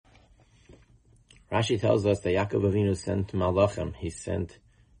Rashi tells us that Yaakov Avinu sent malachim. He sent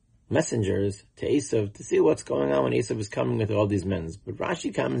messengers to Esav to see what's going on when Esav is coming with all these men. But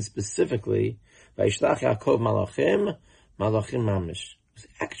Rashi comments specifically, Vayishlach Yaakov malachim mamish. It was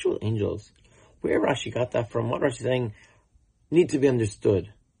actual angels. Where Rashi got that from, what Rashi is saying, need to be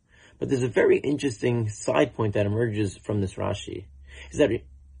understood. But there's a very interesting side point that emerges from this Rashi, is that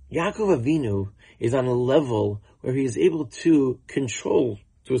Yaakov Avinu is on a level where he is able to control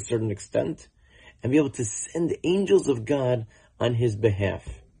to a certain extent and be able to send angels of God on his behalf.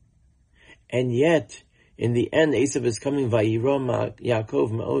 And yet, in the end, Esav is coming, Vayiro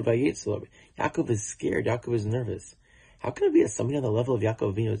Yaakov Ma'od Vayitzlo. Yaakov is scared, Yaakov is nervous. How can it be that somebody on the level of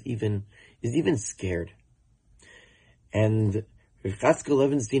Yaakov Avinu is even scared? And Rav Chatzkel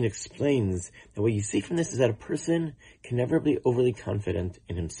Levenstein explains that what you see from this is that a person can never be overly confident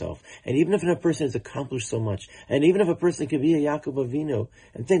in himself. And even if a person has accomplished so much, and even if a person can be a Yaakov Avinu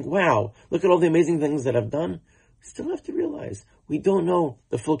and think, wow, look at all the amazing things that I've done, we still have to realize we don't know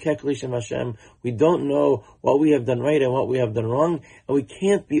the full calculation of Hashem. We don't know what we have done right and what we have done wrong, and we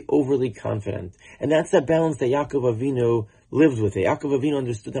can't be overly confident. And that's the balance that Yaakov Avinu lived with it. Yaakov Avinu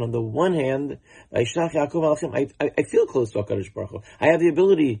understood that on the one hand, I feel close to HaKadosh Baruch Hu. I have the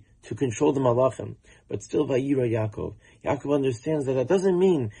ability to control the malachim, but still Vayira Yaakov. Yaakov understands that doesn't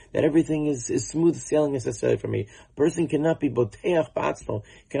mean that everything is smooth sailing necessarily for me. A person cannot be boteach ba'atzmo,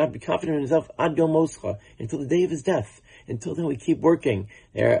 cannot be confident in himself ad yom moscha, until the day of his death. Until then we keep working.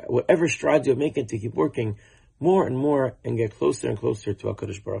 Whatever strides you're making to keep working more and more and get closer and closer to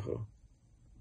HaKadosh Baruch Hu.